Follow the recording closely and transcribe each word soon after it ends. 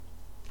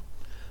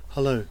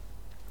Hello.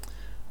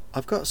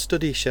 I've got a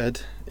study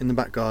shed in the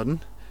back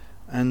garden,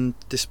 and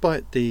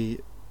despite the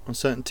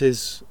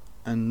uncertainties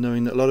and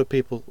knowing that a lot of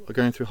people are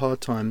going through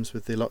hard times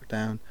with the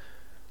lockdown,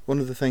 one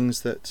of the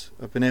things that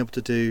I've been able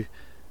to do,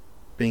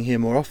 being here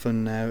more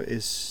often now,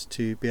 is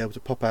to be able to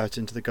pop out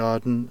into the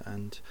garden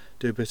and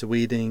do a bit of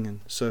weeding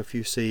and sow a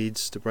few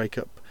seeds to break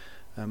up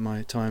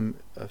my time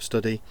of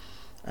study.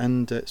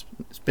 And it's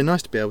been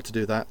nice to be able to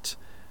do that,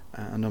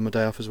 and on my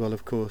day off as well,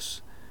 of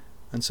course.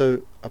 And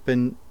so I've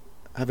been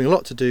having a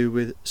lot to do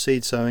with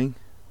seed sowing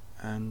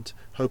and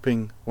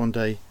hoping one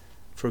day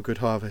for a good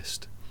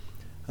harvest.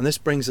 And this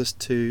brings us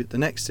to the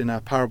next in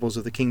our parables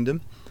of the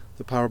kingdom,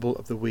 the parable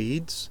of the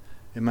weeds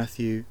in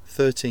Matthew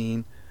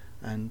 13,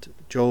 and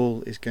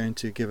Joel is going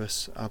to give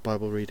us our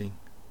Bible reading.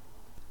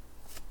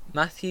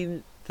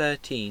 Matthew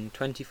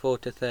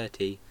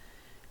 13:24-30.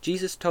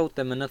 Jesus told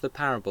them another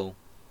parable.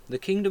 The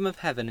kingdom of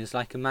heaven is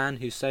like a man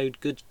who sowed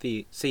good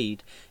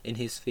seed in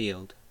his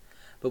field.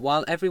 But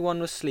while everyone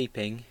was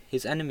sleeping,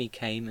 his enemy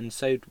came and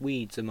sowed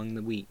weeds among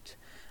the wheat,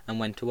 and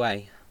went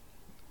away.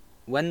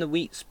 When the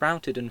wheat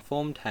sprouted and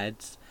formed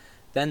heads,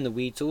 then the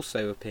weeds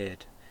also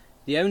appeared.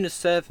 The owner's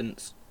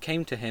servants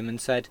came to him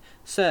and said,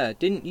 "Sir,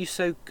 didn't you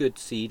sow good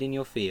seed in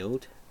your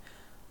field?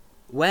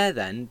 Where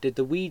then did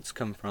the weeds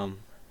come from?"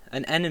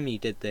 "An enemy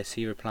did this,"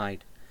 he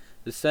replied.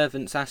 The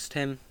servants asked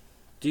him,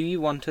 "Do you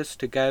want us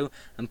to go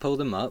and pull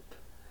them up?"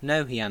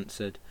 "No," he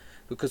answered,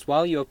 "because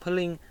while you are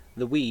pulling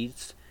the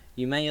weeds,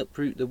 you may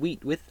uproot the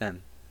wheat with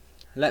them.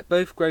 Let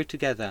both grow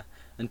together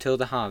until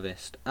the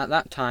harvest. At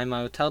that time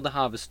I will tell the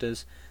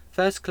harvesters,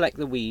 first collect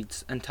the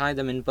weeds and tie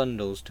them in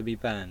bundles to be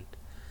burned.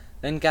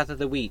 Then gather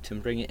the wheat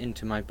and bring it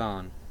into my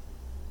barn."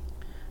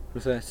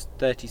 Verse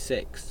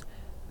 36.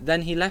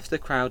 Then he left the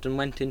crowd and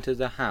went into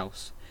the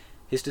house.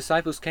 His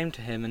disciples came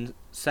to him and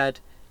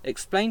said,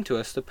 "Explain to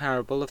us the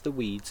parable of the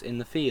weeds in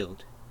the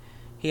field."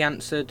 He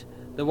answered,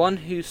 "The one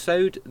who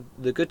sowed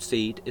the good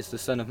seed is the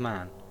Son of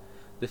Man.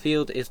 The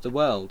field is the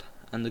world,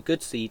 and the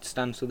good seed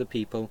stands for the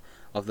people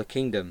of the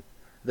kingdom.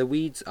 The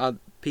weeds are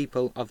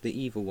people of the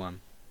evil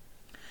one.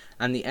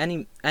 And the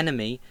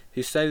enemy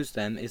who sows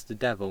them is the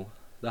devil.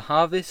 The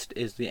harvest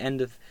is the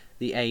end of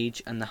the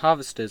age, and the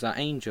harvesters are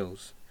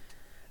angels.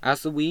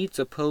 As the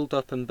weeds are pulled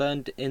up and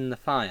burned in the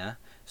fire,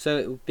 so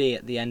it will be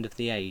at the end of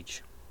the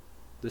age.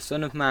 The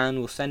Son of Man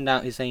will send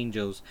out his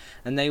angels,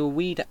 and they will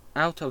weed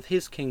out of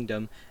his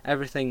kingdom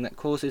everything that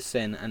causes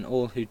sin and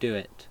all who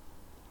do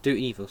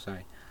evil.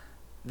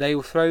 They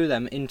will throw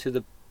them into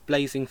the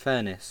blazing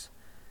furnace,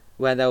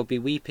 where there will be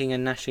weeping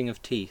and gnashing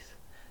of teeth.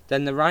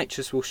 Then the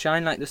righteous will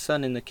shine like the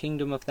sun in the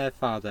kingdom of their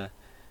Father.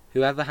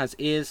 Whoever has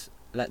ears,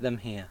 let them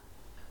hear."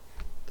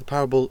 The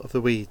parable of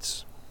the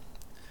weeds.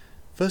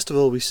 First of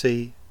all, we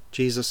see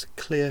Jesus'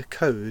 clear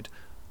code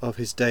of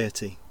his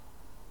deity.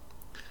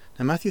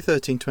 Now, Matthew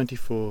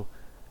 13:24,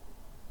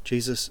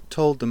 Jesus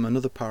told them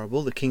another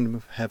parable. The kingdom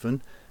of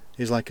heaven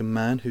is like a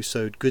man who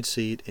sowed good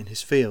seed in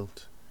his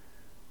field.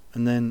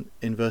 And then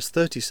in verse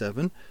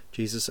 37,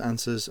 Jesus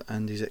answers,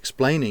 and he's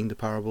explaining the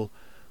parable,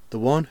 "The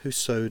one who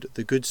sowed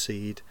the good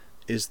seed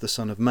is the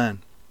Son of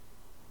Man."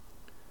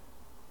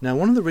 Now,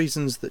 one of the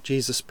reasons that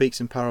Jesus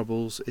speaks in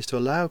parables is to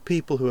allow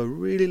people who are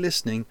really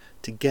listening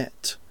to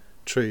get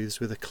truths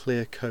with a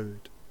clear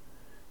code.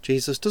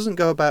 Jesus doesn't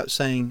go about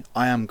saying,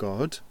 "I am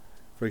God,"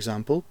 for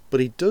example, but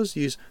he does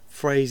use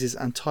phrases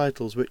and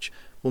titles which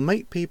will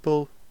make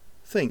people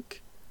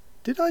think,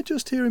 "Did I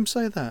just hear him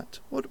say that?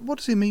 What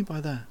does he mean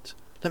by that?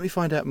 Let me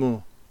find out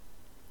more."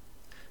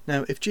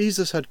 Now, if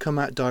Jesus had come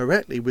out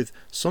directly with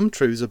some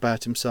truths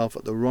about himself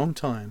at the wrong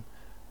time,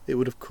 it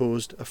would have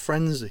caused a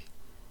frenzy.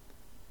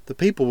 The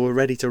people were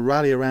ready to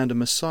rally around a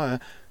Messiah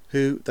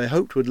who they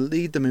hoped would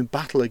lead them in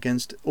battle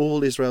against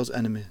all Israel's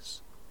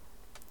enemies.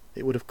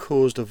 It would have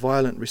caused a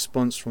violent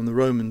response from the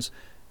Romans,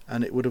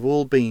 and it would have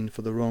all been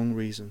for the wrong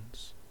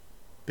reasons.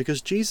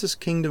 Because Jesus'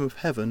 kingdom of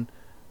heaven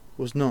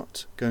was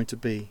not going to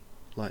be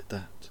like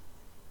that.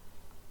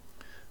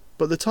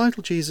 But the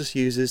title Jesus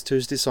uses to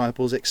his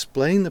disciples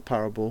explaining the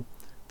parable,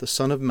 the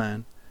Son of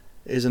Man,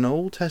 is an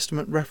Old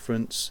Testament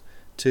reference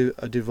to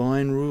a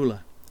divine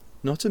ruler,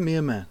 not a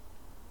mere man,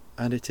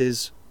 and it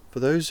is,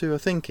 for those who are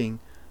thinking,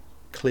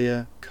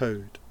 clear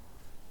code.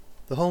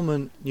 The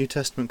Holman New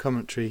Testament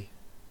commentary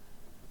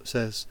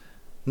says,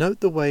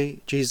 "Note the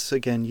way Jesus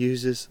again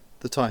uses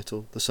the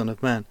title, the Son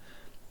of Man,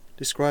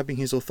 describing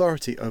his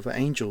authority over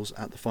angels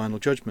at the final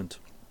judgment.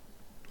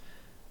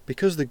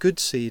 Because the good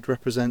seed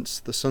represents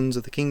the sons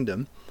of the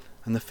kingdom,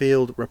 and the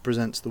field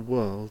represents the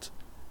world,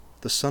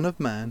 the Son of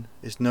Man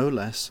is no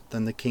less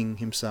than the King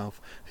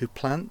himself, who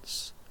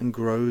plants and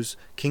grows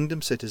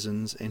kingdom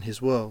citizens in his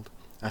world,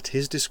 at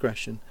his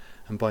discretion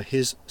and by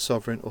his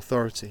sovereign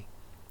authority."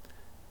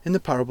 In the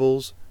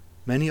parables,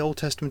 many Old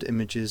Testament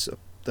images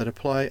that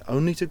apply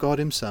only to God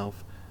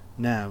himself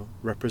now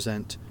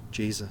represent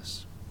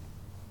Jesus.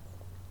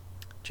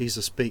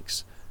 Jesus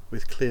speaks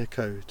with clear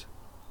code.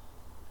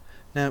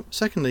 Now,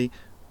 secondly,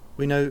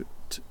 we note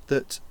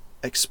that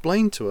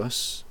explained to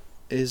us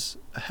is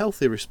a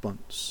healthy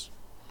response.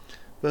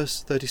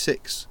 Verse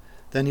 36,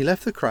 "Then he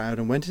left the crowd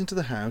and went into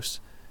the house.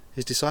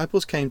 his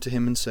disciples came to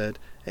him and said,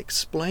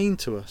 "Explain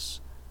to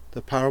us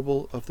the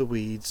parable of the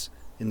weeds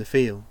in the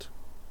field."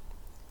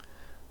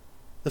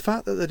 The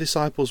fact that the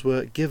disciples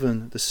were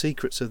given the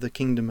secrets of the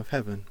kingdom of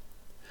heaven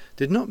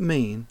did not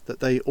mean that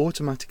they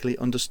automatically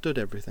understood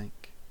everything,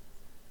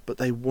 but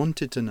they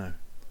wanted to know,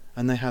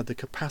 and they had the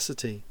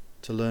capacity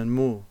to learn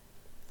more.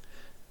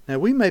 Now,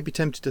 we may be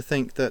tempted to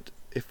think that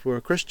if we're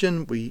a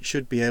Christian, we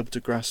should be able to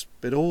grasp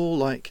it all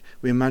like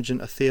we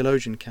imagine a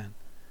theologian can.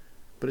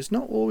 But it's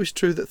not always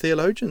true that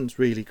theologians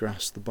really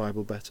grasp the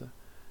Bible better.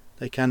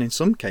 They can, in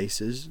some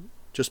cases,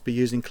 just be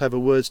using clever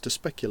words to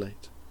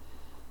speculate.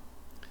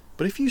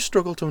 But if you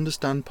struggle to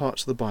understand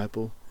parts of the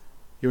Bible,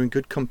 you're in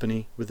good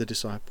company with the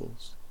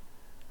disciples.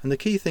 And the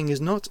key thing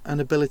is not an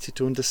ability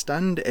to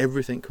understand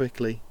everything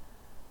quickly,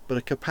 but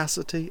a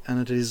capacity and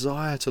a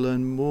desire to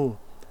learn more.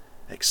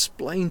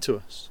 Explain to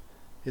us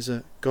is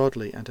a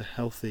godly and a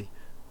healthy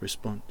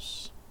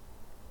response.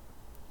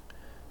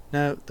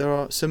 Now, there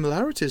are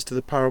similarities to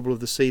the parable of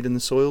the seed and the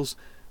soils,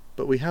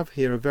 but we have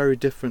here a very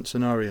different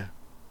scenario.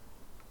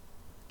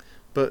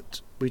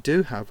 But we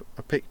do have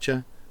a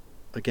picture,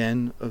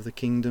 again, of the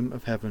kingdom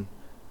of heaven,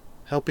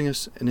 helping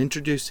us and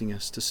introducing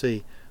us to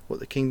see what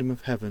the kingdom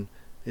of heaven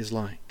is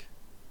like.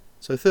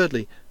 So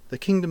thirdly, the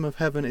kingdom of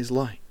heaven is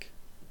like.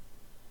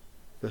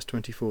 Verse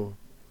 24.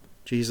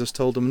 Jesus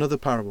told them another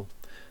parable.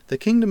 The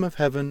kingdom of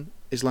heaven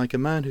is like a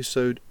man who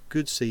sowed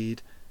good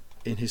seed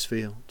in his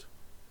field.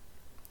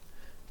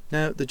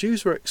 Now, the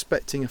Jews were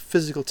expecting a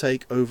physical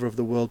takeover of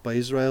the world by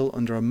Israel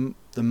under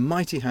the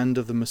mighty hand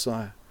of the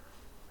Messiah.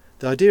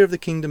 The idea of the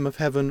kingdom of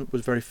heaven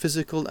was very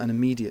physical and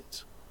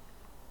immediate.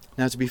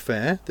 Now, to be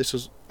fair, this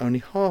was only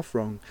half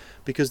wrong,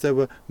 because there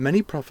were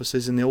many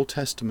prophecies in the Old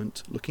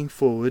Testament looking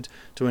forward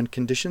to when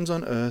conditions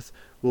on earth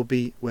will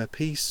be where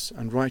peace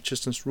and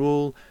righteousness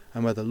rule,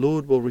 and where the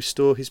Lord will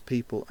restore his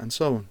people, and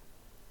so on.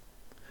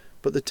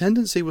 But the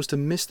tendency was to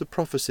miss the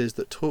prophecies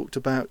that talked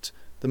about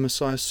the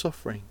Messiah's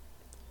suffering.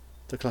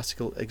 The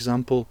classical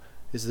example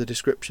is the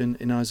description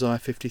in Isaiah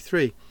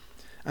 53.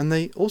 And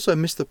they also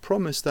missed the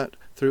promise that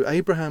through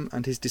Abraham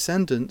and his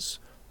descendants,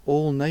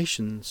 all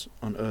nations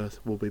on earth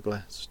will be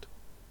blessed.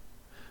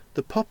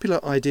 The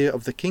popular idea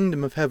of the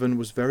kingdom of heaven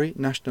was very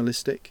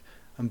nationalistic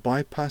and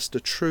bypassed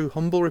a true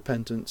humble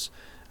repentance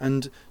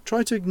and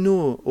tried to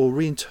ignore or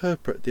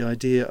reinterpret the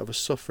idea of a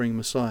suffering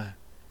Messiah.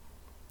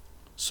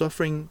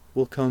 Suffering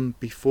will come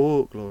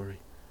before glory,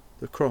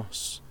 the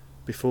cross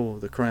before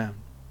the crown.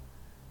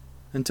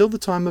 Until the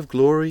time of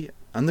glory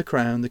and the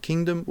crown, the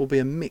kingdom will be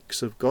a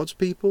mix of God's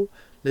people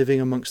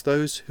living amongst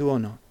those who are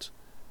not.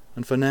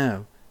 And for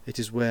now, it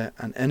is where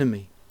an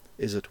enemy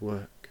is at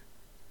work.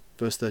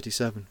 Verse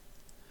 37.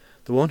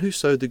 The one who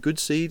sowed the good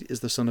seed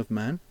is the Son of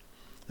Man.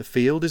 The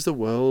field is the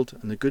world,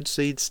 and the good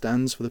seed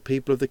stands for the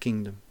people of the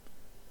kingdom.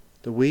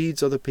 The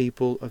weeds are the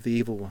people of the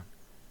evil one,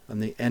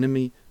 and the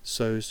enemy who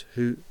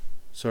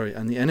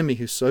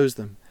sows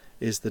them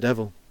is the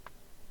devil.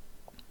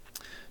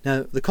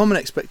 Now, the common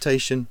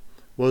expectation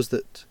was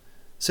that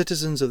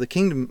citizens of the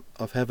kingdom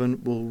of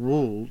heaven will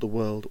rule the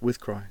world with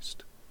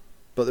Christ.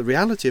 But the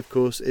reality, of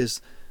course,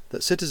 is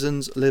that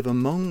citizens live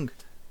among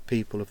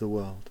people of the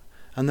world,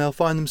 and they'll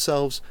find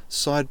themselves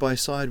side by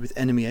side with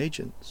enemy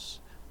agents.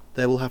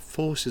 They will have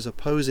forces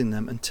opposing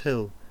them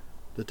until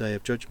the day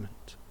of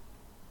judgment.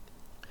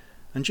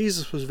 And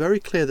Jesus was very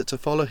clear that to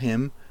follow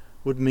him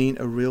would mean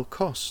a real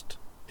cost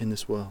in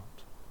this world.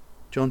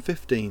 John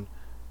 15,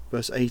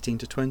 verse 18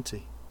 to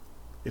 20.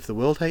 If the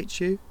world hates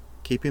you,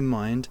 keep in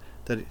mind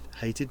that it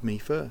hated me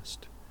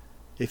first.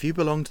 If you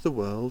belong to the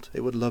world,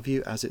 it would love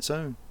you as its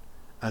own.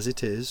 As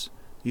it is,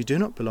 you do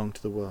not belong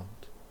to the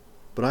world,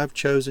 but I have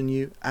chosen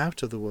you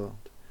out of the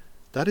world.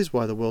 That is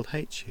why the world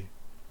hates you.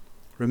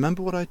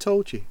 Remember what I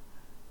told you.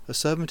 A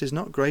servant is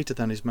not greater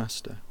than his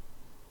master.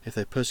 If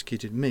they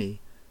persecuted me,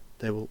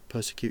 they will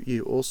persecute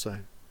you also.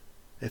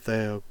 If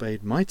they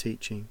obeyed my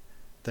teaching,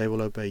 they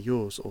will obey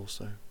yours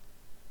also.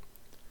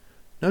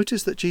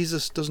 Notice that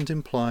Jesus doesn't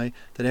imply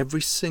that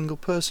every single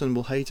person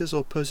will hate us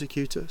or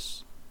persecute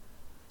us.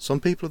 Some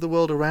people of the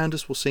world around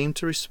us will seem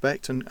to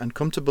respect and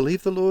come to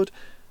believe the Lord,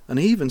 and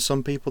even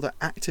some people that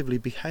actively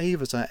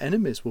behave as our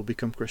enemies will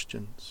become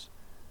Christians.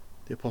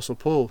 The Apostle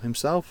Paul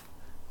himself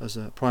as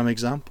a prime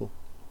example.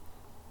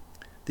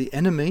 The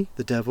enemy,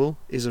 the devil,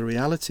 is a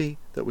reality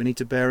that we need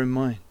to bear in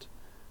mind.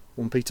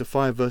 1 Peter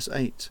 5 verse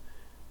 8,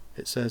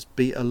 it says,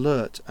 "Be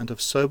alert and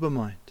of sober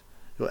mind.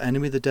 Your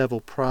enemy the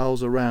devil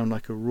prowls around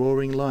like a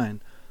roaring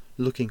lion,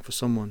 looking for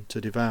someone to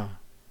devour."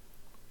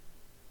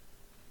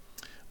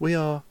 We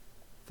are,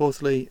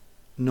 fourthly,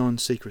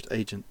 non-secret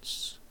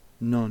agents.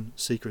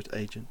 Non-secret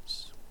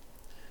agents.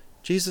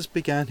 Jesus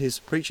began his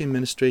preaching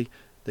ministry,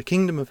 "The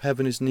kingdom of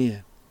heaven is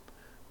near."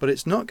 But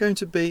it's not going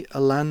to be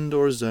a land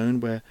or a zone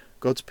where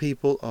God's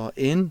people are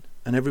in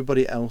and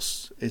everybody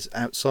else is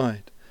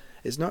outside.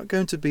 It's not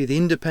going to be the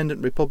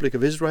independent Republic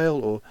of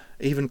Israel or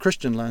even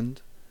Christian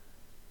land.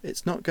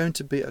 It's not going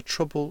to be a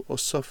trouble or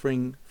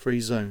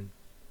suffering-free zone.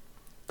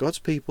 God's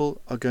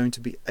people are going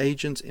to be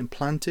agents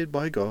implanted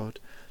by God,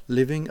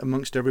 living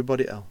amongst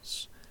everybody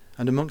else.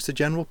 and amongst the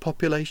general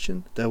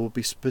population there will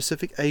be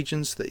specific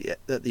agents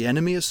that the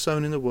enemy has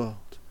sown in the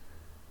world.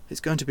 It's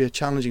going to be a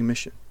challenging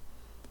mission,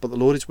 but the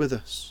Lord is with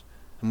us,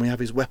 and we have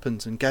his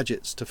weapons and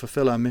gadgets to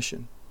fulfill our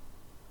mission.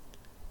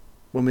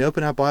 When we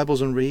open our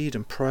Bibles and read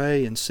and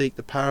pray and seek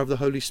the power of the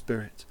Holy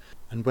Spirit,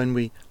 and when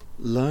we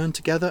learn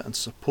together and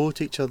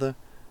support each other,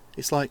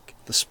 it's like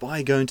the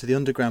spy going to the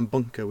underground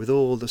bunker with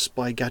all the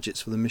spy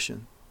gadgets for the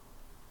mission.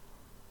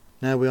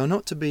 Now, we are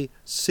not to be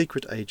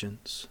secret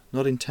agents,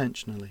 not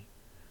intentionally.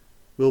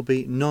 We'll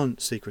be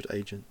non-secret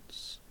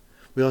agents.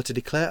 We are to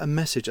declare a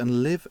message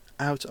and live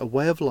out a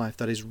way of life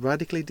that is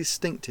radically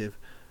distinctive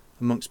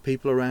amongst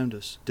people around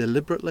us,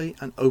 deliberately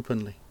and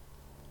openly.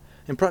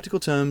 In practical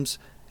terms,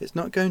 it's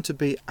not going to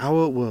be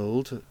our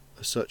world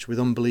as such, with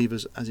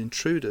unbelievers as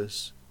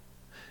intruders.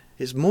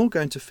 It's more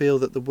going to feel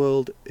that the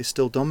world is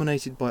still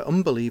dominated by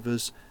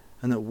unbelievers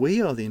and that we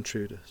are the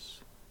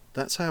intruders.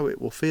 That's how it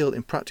will feel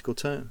in practical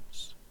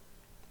terms.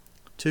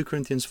 2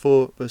 Corinthians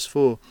 4 verse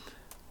 4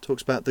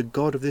 talks about the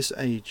God of this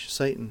age,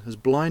 Satan, has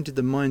blinded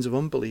the minds of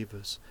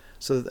unbelievers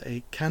so that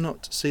they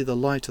cannot see the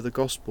light of the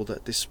gospel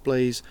that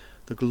displays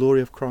the glory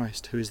of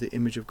Christ, who is the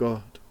image of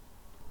God.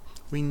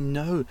 We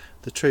know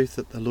the truth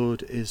that the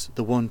Lord is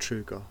the one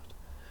true God,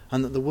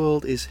 and that the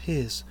world is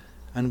his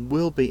and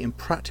will be in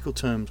practical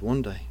terms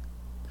one day.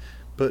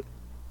 But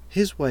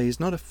his way is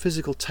not a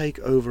physical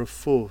takeover of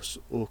force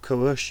or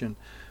coercion,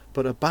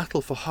 but a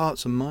battle for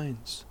hearts and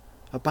minds,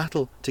 a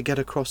battle to get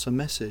across a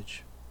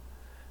message,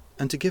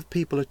 and to give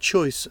people a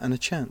choice and a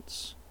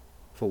chance.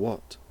 For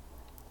what?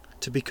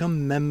 To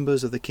become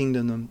members of the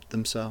kingdom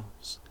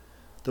themselves.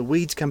 The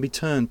weeds can be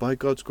turned by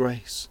God's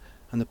grace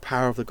and the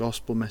power of the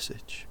gospel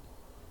message.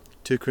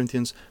 2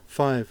 Corinthians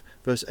 5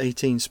 verse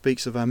 18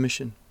 speaks of our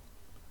mission.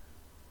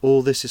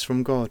 All this is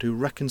from God, who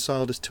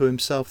reconciled us to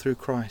himself through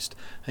Christ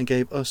and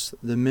gave us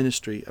the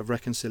ministry of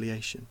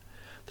reconciliation.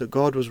 That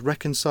God was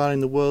reconciling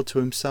the world to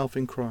himself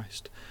in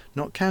Christ,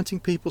 not counting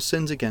people's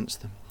sins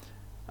against them,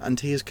 and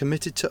he has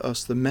committed to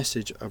us the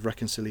message of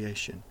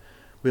reconciliation.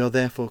 We are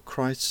therefore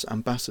Christ's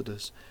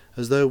ambassadors,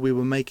 as though we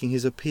were making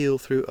his appeal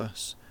through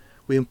us.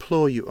 We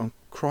implore you on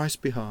Christ's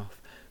behalf,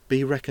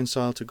 be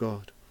reconciled to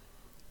God.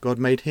 God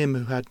made him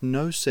who had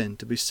no sin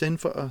to be sin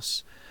for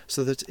us,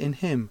 so that in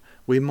him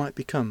we might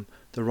become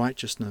the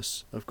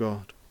righteousness of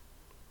God.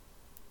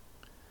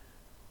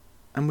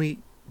 And we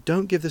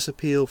don't give this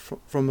appeal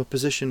from a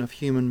position of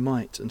human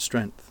might and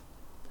strength.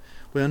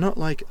 We are not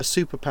like a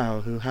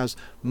superpower who has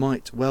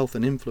might, wealth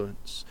and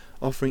influence,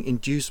 offering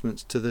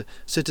inducements to the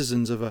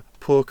citizens of a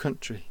poor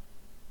country,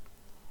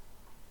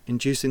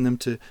 inducing them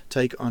to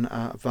take on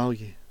our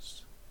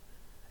values.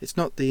 It's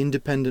not the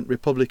independent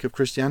republic of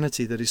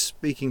Christianity that is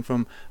speaking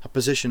from a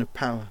position of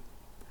power.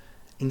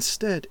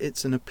 Instead,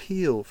 it's an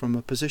appeal from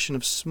a position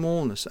of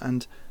smallness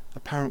and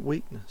apparent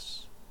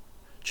weakness.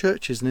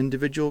 Churches and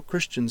individual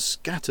Christians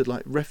scattered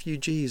like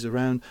refugees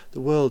around the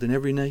world in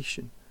every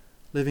nation,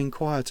 living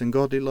quiet and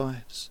godly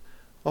lives,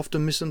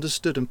 often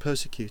misunderstood and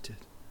persecuted.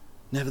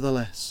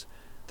 Nevertheless,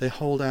 they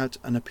hold out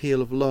an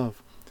appeal of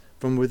love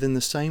from within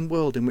the same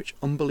world in which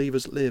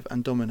unbelievers live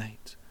and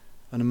dominate,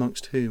 and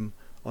amongst whom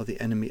are the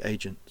enemy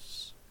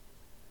agents.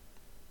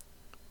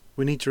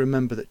 We need to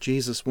remember that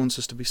Jesus wants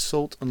us to be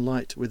salt and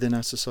light within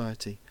our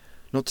society,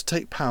 not to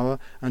take power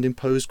and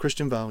impose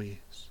Christian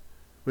values.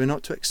 We are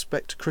not to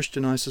expect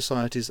Christianized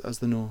societies as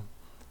the norm.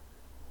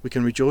 We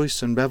can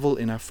rejoice and revel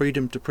in our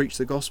freedom to preach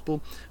the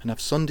gospel and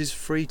have Sundays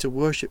free to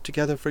worship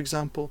together, for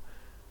example,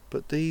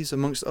 but these,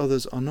 amongst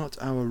others, are not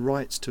our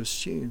rights to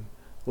assume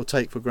or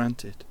take for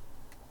granted.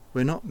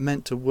 We are not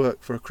meant to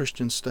work for a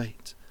Christian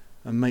state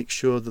and make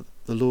sure that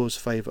the laws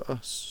favour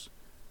us.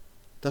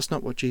 That's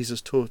not what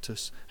Jesus taught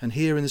us, and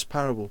here in this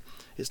parable,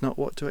 it's not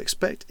what to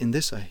expect in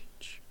this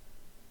age.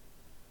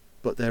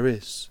 But there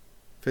is,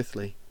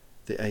 fifthly,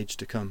 the age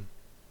to come.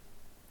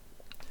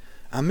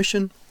 Our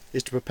mission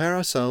is to prepare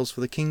ourselves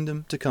for the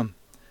kingdom to come,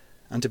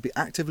 and to be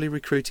actively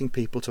recruiting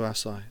people to our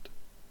side.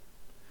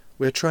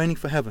 We are training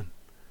for heaven.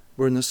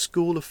 We're in the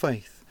school of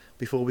faith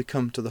before we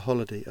come to the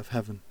holiday of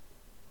heaven.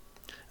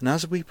 And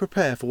as we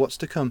prepare for what's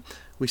to come,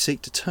 we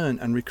seek to turn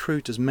and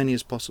recruit as many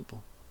as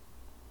possible.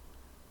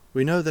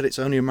 We know that it's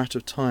only a matter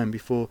of time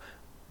before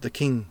the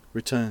King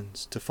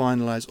returns to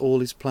finalize all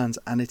his plans,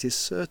 and it is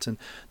certain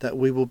that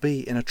we will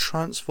be in a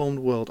transformed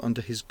world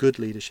under his good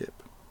leadership.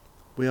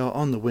 We are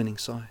on the winning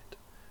side.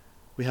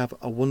 We have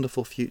a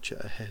wonderful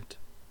future ahead.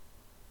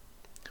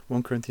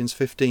 1 Corinthians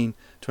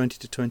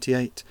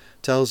 15:20-28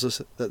 tells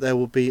us that there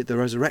will be the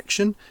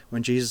resurrection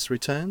when Jesus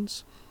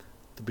returns.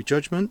 There'll be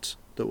judgment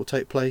that will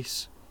take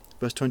place,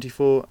 verse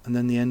 24, and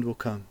then the end will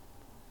come,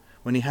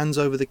 when he hands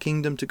over the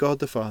kingdom to God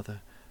the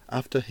Father,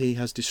 after he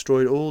has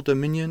destroyed all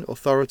dominion,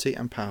 authority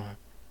and power.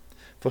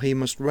 For he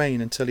must reign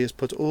until he has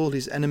put all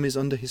his enemies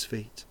under his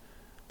feet.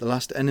 The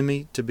last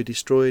enemy to be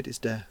destroyed is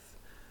death,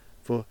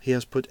 for he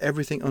has put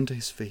everything under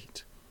his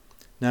feet.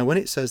 Now when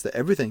it says that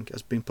everything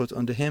has been put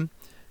under him,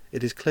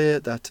 it is clear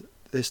that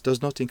this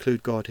does not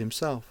include God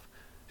himself,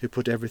 who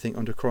put everything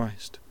under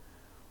Christ.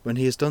 When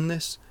he has done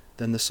this,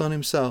 then the Son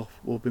himself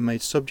will be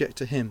made subject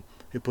to him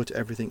who put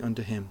everything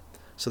under him,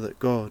 so that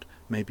God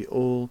may be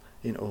all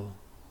in all.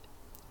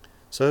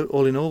 So,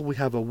 all in all, we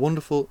have a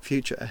wonderful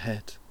future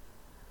ahead,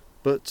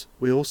 but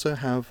we also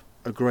have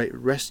a great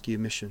rescue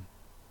mission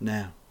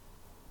now.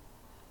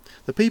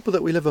 The people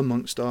that we live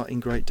amongst are in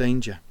great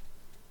danger.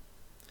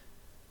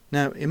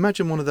 Now,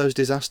 imagine one of those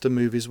disaster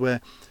movies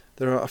where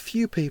there are a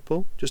few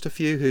people, just a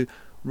few, who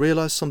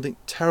realise something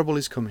terrible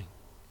is coming.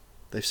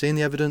 They've seen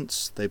the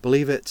evidence, they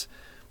believe it,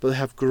 but they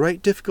have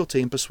great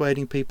difficulty in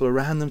persuading people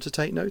around them to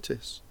take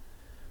notice.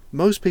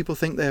 Most people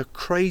think they are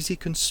crazy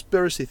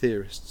conspiracy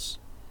theorists,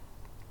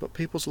 but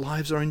people's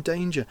lives are in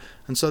danger,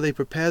 and so they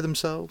prepare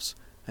themselves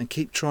and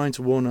keep trying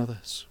to warn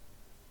others.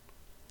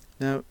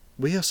 Now,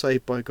 we are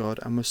saved by God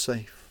and we're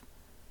safe.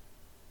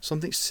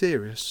 Something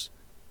serious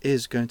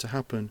is going to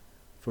happen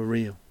for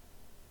real.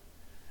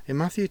 In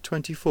Matthew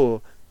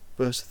 24,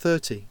 verse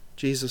 30,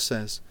 Jesus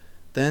says,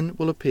 "Then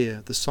will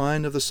appear the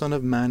sign of the Son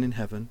of Man in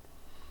heaven,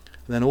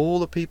 and then all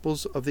the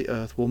peoples of the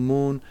earth will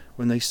mourn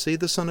when they see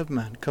the Son of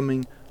Man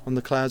coming on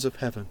the clouds of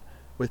heaven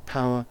with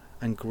power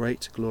and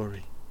great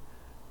glory.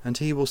 And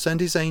he will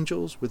send his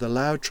angels with a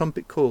loud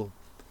trumpet call,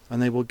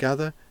 and they will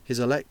gather his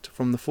elect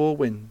from the four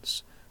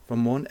winds,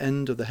 from one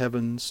end of the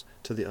heavens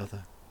to the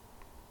other."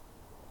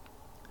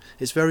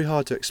 It's very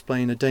hard to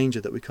explain a danger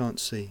that we can't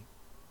see.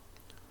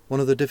 One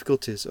of the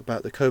difficulties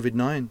about the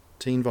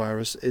COVID-19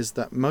 virus is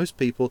that most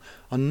people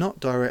are not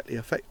directly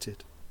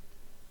affected.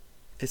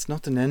 It's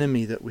not an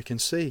enemy that we can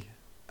see,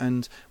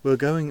 and we're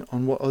going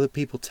on what other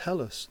people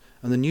tell us,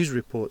 and the news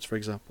reports, for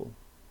example.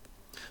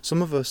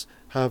 Some of us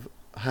have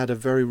had a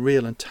very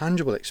real and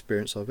tangible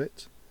experience of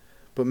it,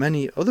 but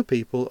many other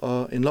people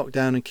are in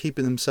lockdown and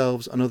keeping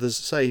themselves and others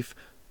safe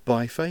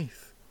by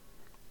faith.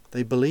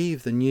 They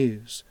believe the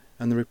news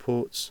and the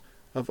reports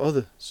of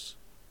others.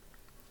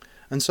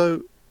 And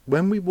so,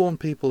 when we warn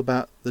people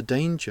about the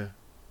danger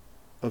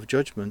of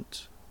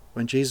judgment,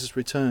 when Jesus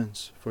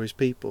returns for his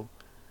people,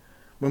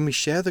 when we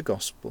share the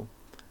gospel,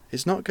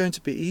 it's not going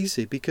to be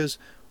easy, because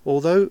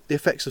although the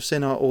effects of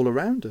sin are all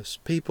around us,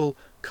 people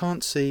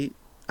can't see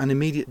an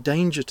immediate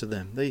danger to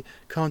them. They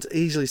can't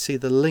easily see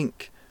the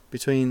link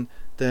between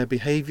their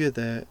behaviour,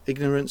 their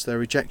ignorance, their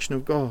rejection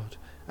of God,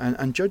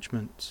 and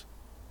judgment.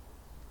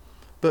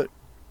 But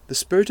the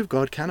Spirit of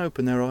God can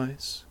open their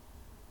eyes,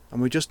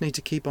 and we just need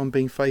to keep on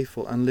being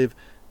faithful and live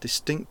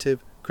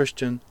distinctive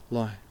Christian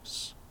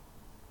lives.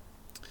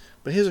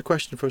 But here's a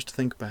question for us to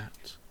think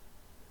about.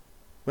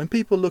 When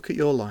people look at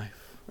your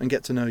life and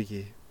get to know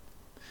you,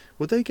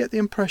 would they get the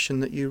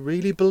impression that you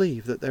really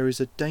believe that there is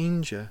a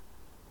danger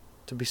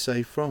to be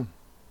saved from?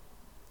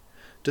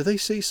 Do they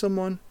see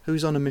someone who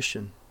is on a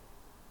mission?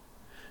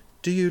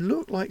 Do you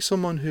look like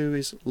someone who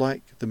is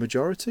like the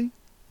majority,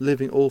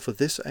 living all for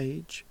this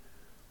age?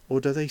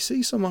 Or do they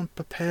see someone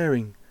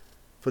preparing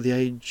for the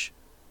age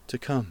to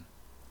come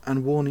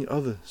and warning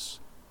others?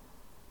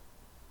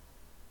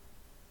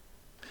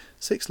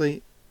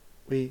 Sixthly,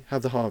 we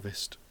have the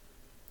harvest.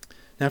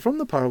 Now, from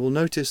the parable,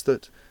 notice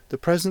that the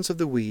presence of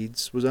the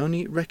weeds was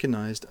only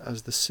recognised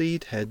as the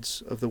seed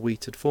heads of the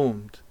wheat had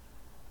formed.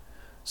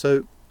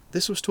 So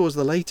this was towards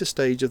the later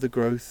stage of the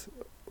growth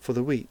for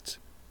the wheat,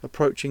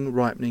 approaching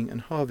ripening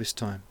and harvest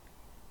time.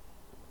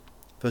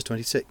 Verse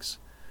 26.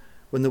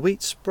 When the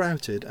wheat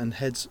sprouted and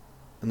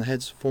the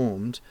heads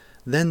formed,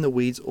 then the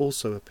weeds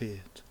also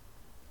appeared.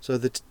 So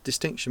the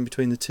distinction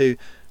between the two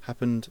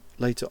happened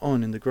later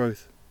on in the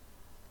growth.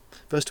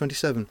 Verse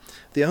 27.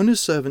 The owner's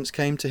servants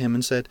came to him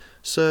and said,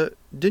 "Sir,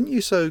 didn't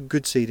you sow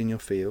good seed in your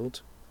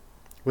field?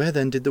 Where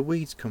then did the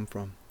weeds come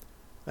from?"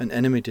 "An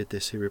enemy did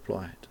this," he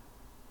replied.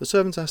 The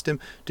servants asked him,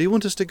 "Do you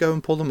want us to go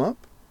and pull them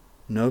up?"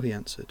 "No," he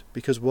answered,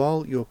 "because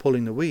while you are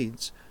pulling the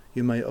weeds,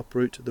 you may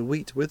uproot the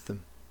wheat with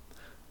them.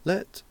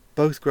 Let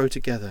both grow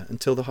together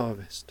until the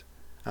harvest.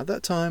 At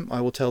that time I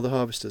will tell the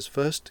harvesters,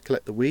 first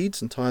collect the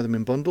weeds and tie them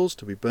in bundles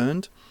to be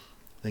burned,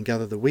 then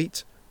gather the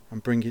wheat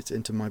and bring it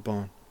into my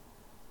barn."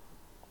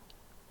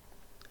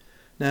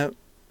 Now,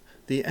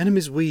 the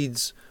enemy's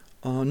weeds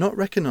are not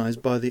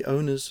recognised by the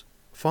owner's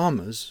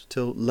farmers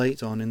till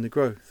late on in the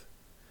growth.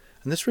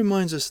 And this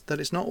reminds us that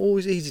it's not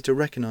always easy to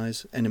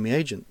recognise enemy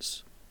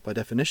agents. By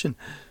definition,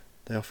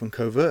 they are often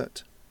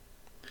covert.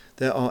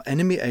 There are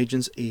enemy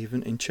agents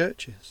even in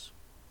churches.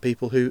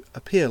 People who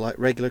appear like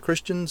regular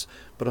Christians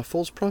but are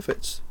false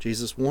prophets.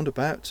 Jesus warned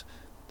about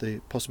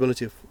the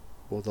possibility of,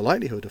 or the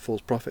likelihood of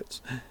false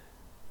prophets.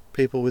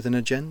 People with an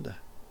agenda.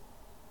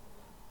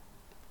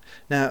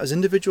 Now, as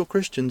individual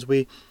Christians,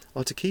 we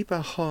are to keep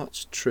our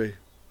hearts true.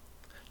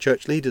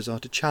 Church leaders are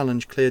to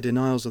challenge clear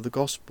denials of the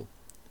gospel.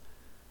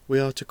 We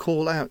are to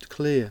call out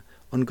clear,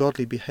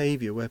 ungodly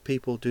behaviour where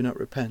people do not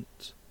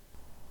repent.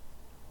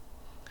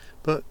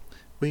 But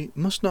we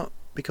must not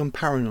become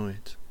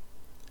paranoid.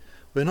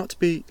 We are not to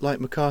be like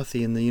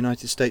McCarthy in the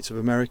United States of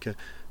America,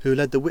 who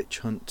led the witch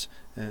hunt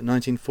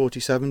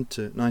 1947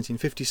 to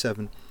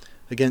 1957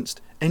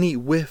 against any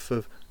whiff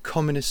of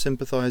communist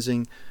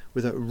sympathising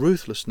with a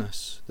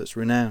ruthlessness that's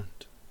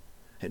renowned.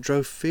 It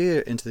drove fear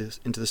into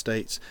the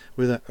States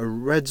with a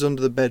Reds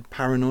under the bed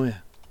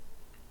paranoia.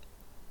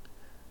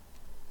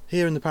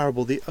 Here in the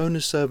parable, the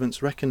owner's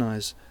servants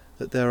recognise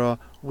that there are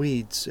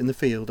weeds in the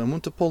field and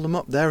want to pull them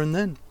up there and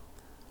then,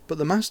 but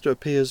the master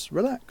appears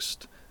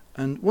relaxed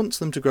and wants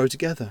them to grow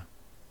together,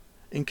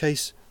 in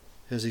case,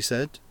 as he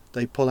said,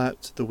 they pull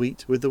out the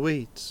wheat with the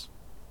weeds.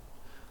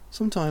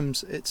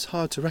 Sometimes it's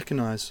hard to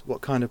recognise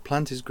what kind of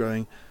plant is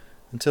growing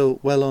until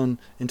well on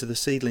into the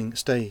seedling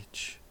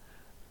stage,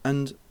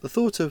 and the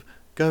thought of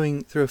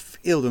going through a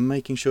field and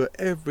making sure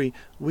every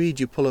weed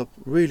you pull up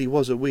really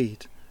was a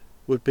weed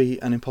would be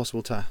an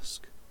impossible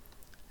task.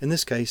 In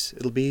this case,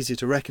 it'll be easier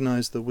to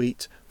recognise the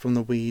wheat from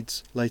the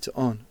weeds later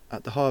on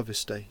at the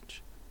harvest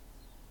stage.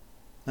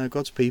 Now,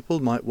 God's people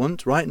might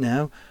want, right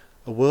now,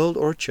 a world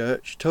or a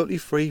church totally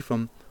free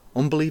from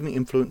unbelieving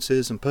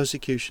influences and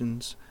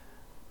persecutions,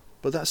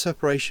 but that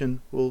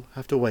separation will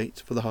have to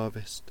wait for the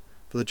harvest,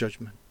 for the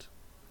judgment.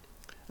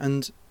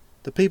 And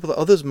the people that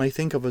others may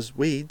think of as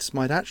weeds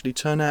might actually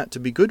turn out to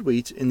be good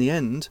wheat in the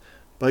end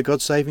by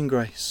God's saving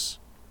grace.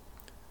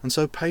 And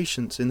so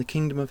patience in the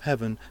kingdom of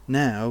heaven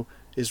now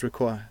is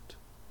required.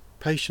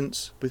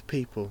 Patience with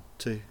people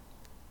too.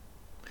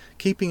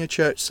 Keeping a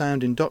church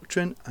sound in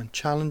doctrine and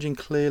challenging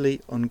clearly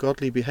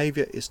ungodly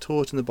behaviour is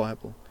taught in the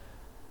Bible.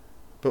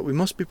 But we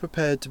must be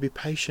prepared to be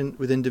patient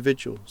with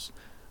individuals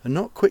and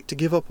not quick to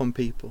give up on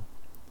people.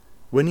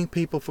 Winning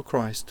people for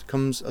Christ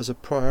comes as a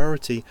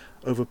priority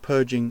over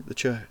purging the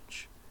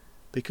church,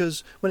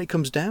 because when it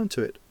comes down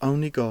to it,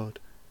 only God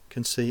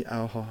can see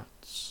our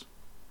hearts.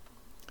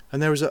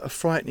 And there is a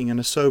frightening and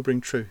a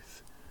sobering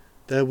truth.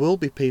 There will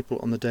be people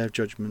on the day of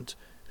judgment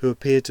who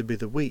appear to be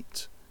the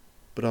wheat,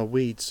 but are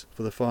weeds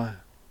for the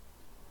fire.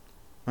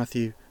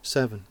 Matthew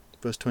 7,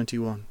 verse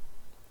 21.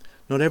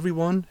 Not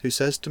everyone who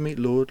says to me,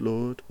 Lord,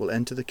 Lord, will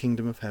enter the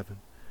kingdom of heaven,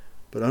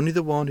 but only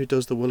the one who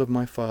does the will of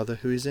my Father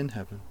who is in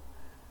heaven.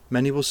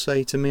 Many will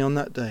say to me on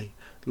that day,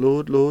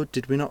 Lord, Lord,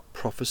 did we not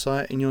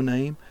prophesy in your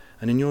name,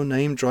 and in your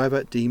name drive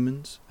out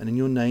demons, and in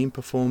your name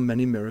perform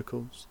many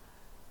miracles?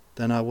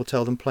 Then I will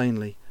tell them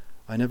plainly,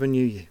 I never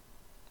knew you.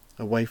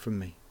 Away from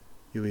me,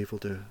 you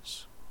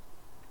evildoers.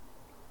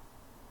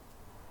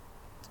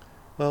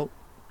 Well,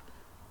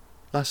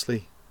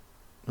 lastly,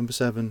 number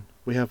 7,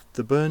 we have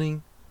the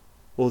burning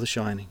or the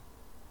shining.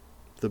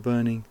 The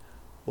burning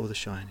or the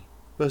shining.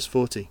 Verse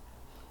 40.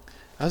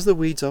 As the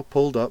weeds are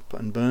pulled up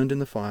and burned in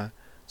the fire,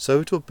 so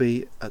it will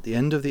be at the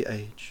end of the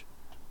age.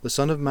 The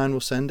Son of Man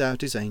will send out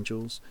his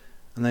angels,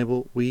 and they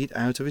will weed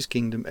out of his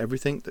kingdom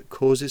everything that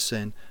causes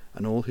sin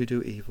and all who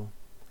do evil.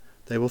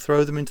 They will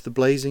throw them into the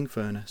blazing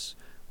furnace,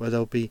 where there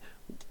will be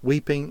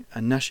weeping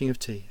and gnashing of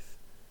teeth.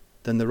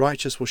 Then the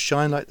righteous will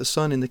shine like the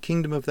sun in the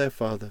kingdom of their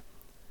Father.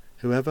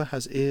 Whoever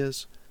has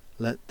ears,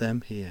 let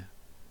them hear.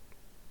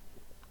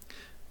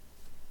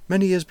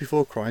 Many years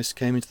before Christ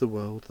came into the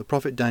world, the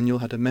prophet Daniel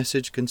had a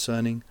message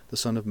concerning the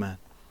Son of Man,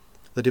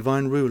 the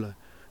divine ruler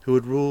who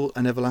would rule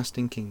an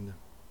everlasting kingdom.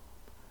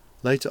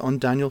 Later on,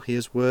 Daniel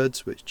hears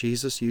words which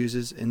Jesus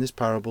uses in this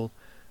parable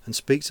and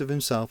speaks of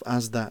himself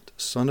as that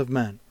Son of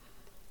Man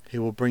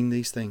who will bring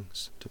these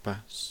things to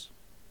pass.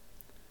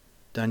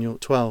 Daniel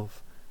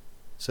 12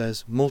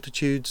 says,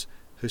 Multitudes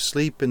who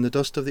sleep in the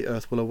dust of the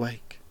earth will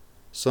awake,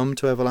 some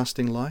to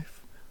everlasting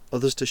life,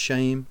 others to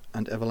shame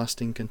and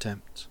everlasting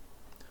contempt.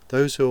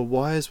 Those who are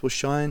wise will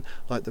shine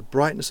like the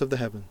brightness of the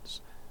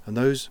heavens, and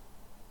those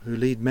who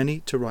lead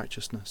many to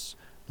righteousness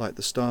like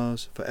the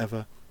stars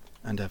forever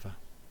and ever.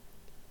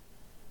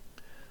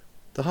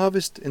 The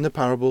harvest in the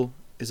parable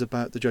is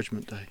about the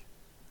judgment day,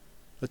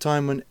 a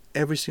time when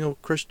every single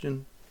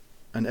Christian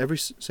and every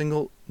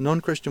single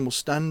non-Christian will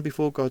stand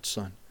before God's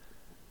Son,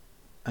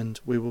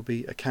 and we will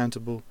be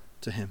accountable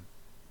to him.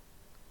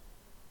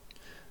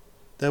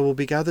 There will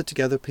be gathered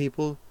together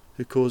people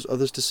who cause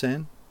others to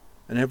sin,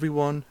 and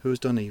everyone who has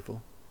done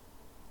evil.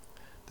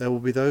 There will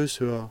be those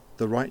who are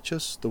the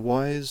righteous, the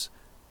wise,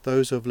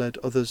 those who have led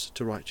others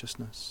to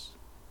righteousness.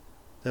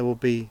 There will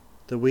be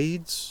the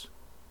weeds,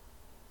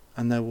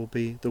 and there will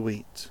be the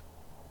wheat,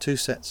 2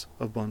 sets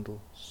of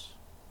bundles.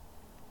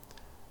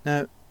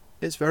 Now,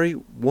 it's very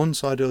one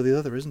side or the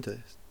other, isn't it?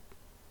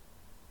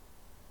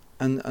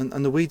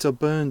 And the weeds are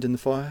burned in the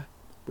fire,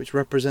 which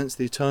represents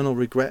the eternal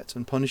regret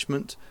and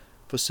punishment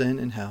for sin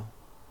in hell.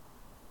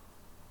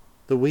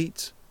 The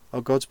wheat are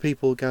God's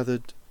people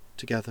gathered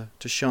together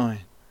to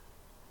shine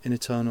in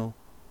eternal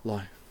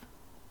life.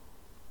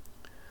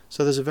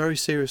 So there's a very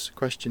serious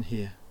question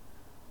here.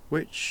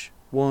 Which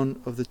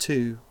one of the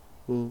two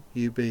will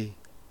you be?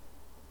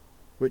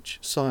 Which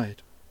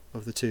side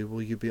of the two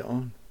will you be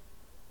on?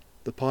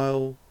 The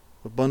pile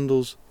of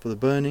bundles for the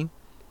burning,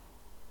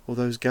 or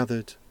those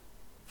gathered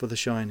for the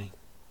shining?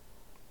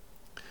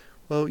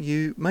 Well,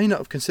 you may not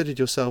have considered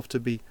yourself to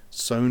be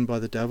sown by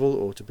the devil,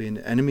 or to be an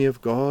enemy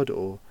of God,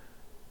 or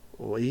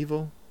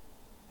evil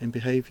in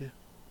behaviour.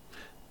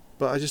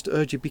 But I just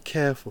urge you, be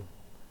careful.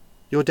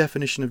 Your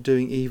definition of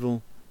doing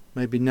evil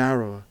may be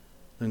narrower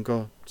than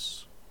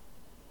God's.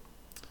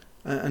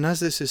 And as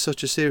this is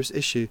such a serious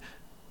issue,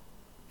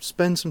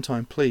 spend some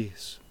time,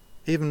 please,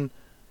 even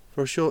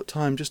for a short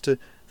time, just to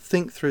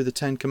think through the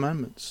 10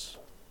 Commandments.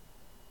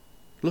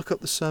 Look up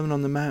the Sermon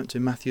on the Mount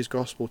in Matthew's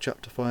Gospel,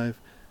 chapter 5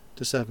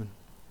 to 7.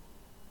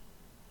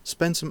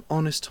 Spend some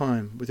honest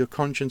time with your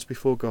conscience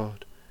before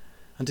God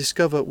and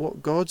discover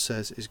what God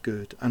says is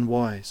good and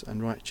wise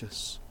and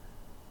righteous,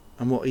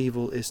 and what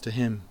evil is to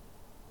him.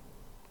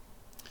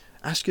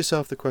 Ask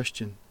yourself the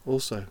question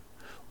also,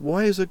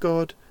 why is a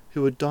God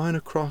who would die on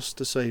a cross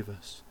to save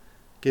us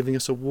giving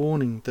us a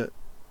warning that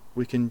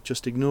we can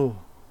just ignore?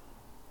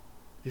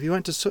 If he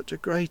went to such a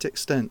great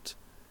extent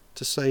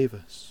to save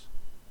us,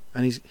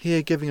 and he's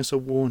here giving us a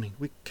warning,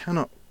 we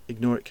cannot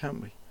ignore it,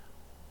 can we?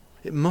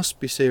 It must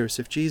be serious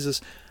if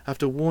Jesus,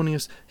 after warning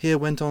us here,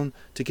 went on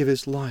to give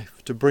his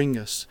life to bring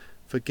us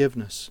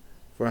forgiveness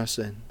for our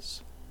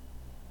sins.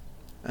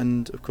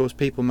 And of course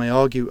people may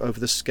argue over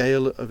the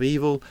scale of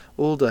evil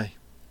all day,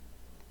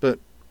 but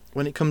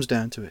when it comes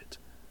down to it,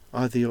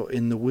 either you're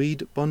in the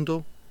weed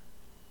bundle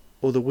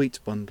or the wheat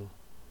bundle,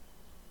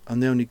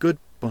 and the only good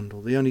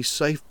bundle, the only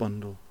safe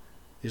bundle,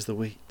 is the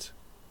wheat.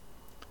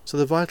 So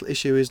the vital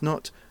issue is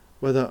not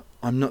whether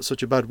I'm not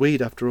such a bad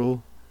weed after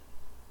all,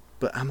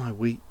 but am I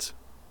wheat?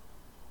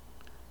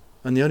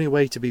 And the only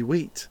way to be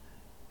wheat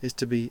is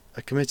to be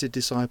a committed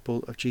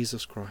disciple of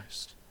Jesus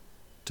Christ,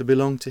 to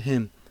belong to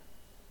him,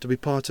 to be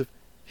part of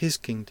his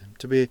kingdom,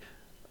 to be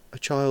a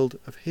child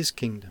of his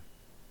kingdom,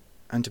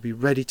 and to be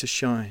ready to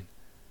shine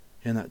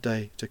in that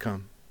day to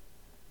come.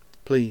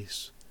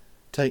 Please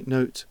take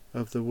note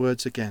of the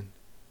words again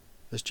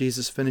as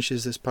Jesus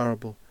finishes this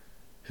parable.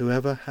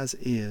 Whoever has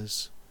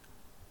ears,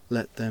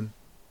 let them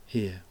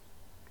hear.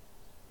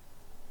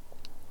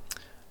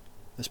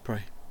 Let's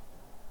pray.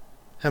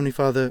 Heavenly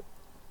Father,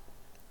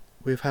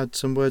 we've had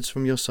some words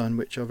from your Son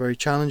which are very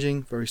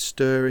challenging, very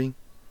stirring,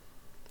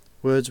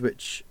 words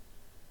which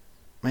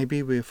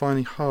maybe we are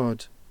finding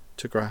hard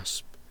to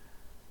grasp,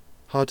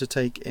 hard to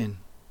take in,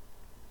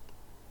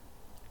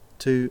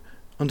 to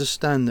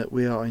understand that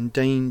we are in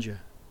danger,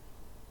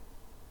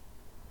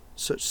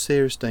 such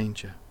serious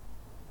danger.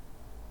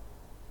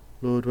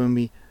 Lord,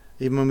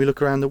 even when we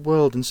look around the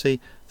world and see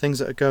things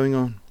that are going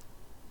on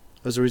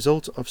as a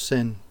result of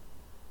sin,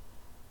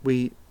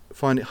 we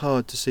find it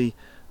hard to see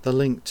the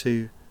link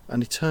to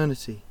an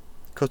eternity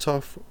cut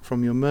off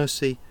from your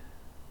mercy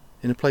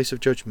in a place of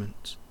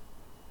judgment.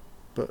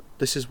 But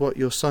this is what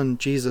your Son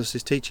Jesus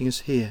is teaching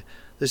us here.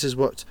 This is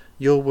what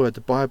your word,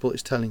 the Bible,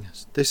 is telling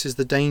us. This is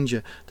the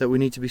danger that we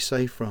need to be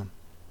saved from.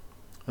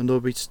 And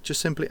Lord, we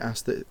just simply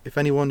ask that if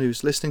anyone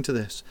who's listening to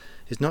this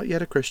is not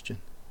yet a Christian,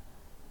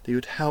 that you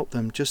would help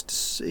them just to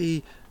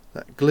see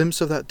that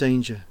glimpse of that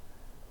danger,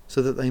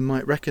 so that they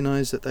might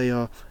recognise that they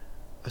are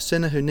a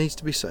sinner who needs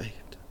to be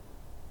saved,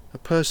 a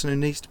person who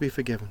needs to be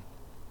forgiven,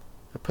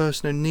 a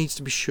person who needs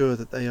to be sure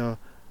that they are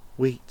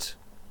wheat,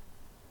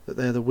 that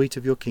they are the wheat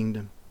of your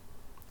kingdom.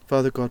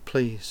 Father God,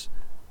 please,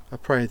 I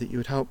pray that you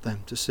would help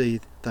them to see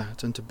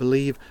that and to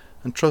believe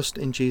and trust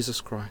in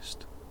Jesus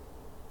Christ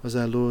as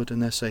their Lord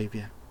and their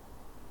Saviour.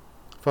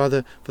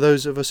 Father, for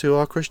those of us who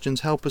are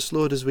Christians, help us,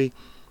 Lord, as we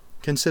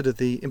consider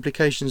the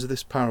implications of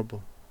this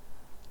parable,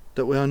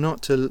 that we are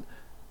not to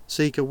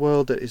seek a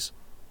world that is,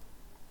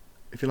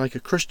 if you like, a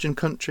Christian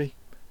country.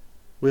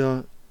 We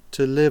are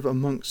to live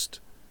amongst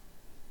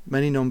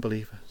many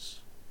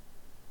non-believers,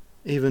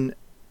 even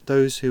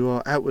those who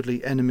are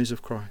outwardly enemies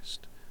of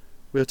Christ.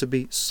 We are to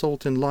be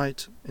salt and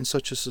light in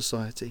such a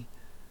society,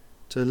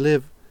 to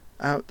live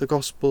out the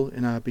gospel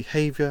in our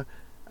behaviour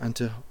and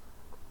to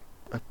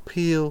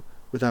appeal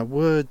with our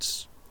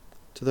words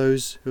to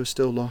those who are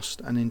still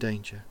lost and in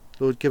danger.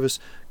 Lord, give us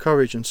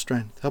courage and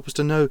strength. Help us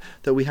to know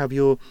that we have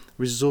your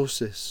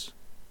resources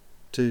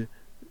to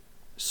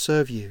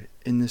serve you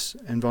in this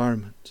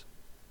environment.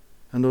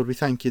 And Lord, we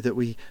thank you that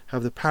we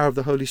have the power of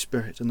the Holy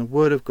Spirit and the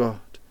Word of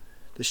God,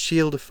 the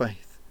shield of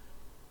faith,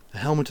 the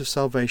helmet of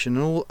salvation,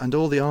 and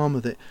all the armour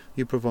that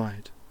you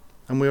provide.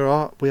 And we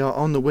are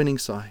on the winning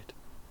side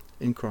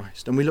in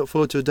Christ. And we look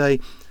forward to a day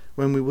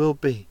when we will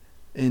be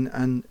in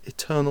an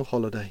eternal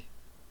holiday.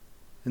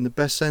 In the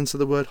best sense of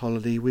the word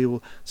holiday, we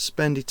will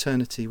spend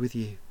eternity with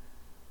you.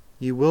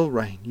 You will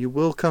reign. You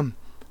will come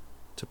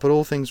to put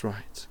all things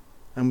right.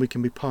 And we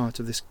can be part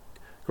of this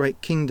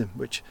great kingdom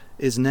which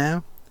is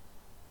now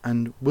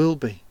and will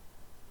be.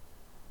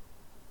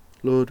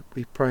 Lord,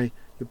 we pray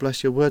you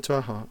bless your word to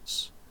our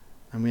hearts.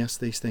 And we ask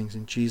these things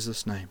in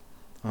Jesus' name.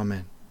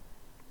 Amen.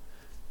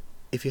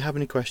 If you have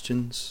any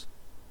questions,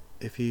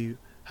 if you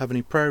have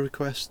any prayer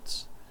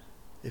requests,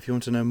 if you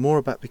want to know more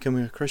about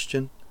becoming a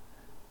Christian,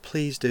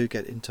 please do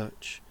get in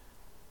touch.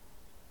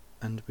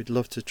 And we'd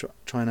love to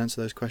try and answer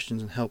those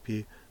questions and help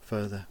you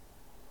further.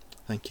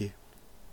 Thank you.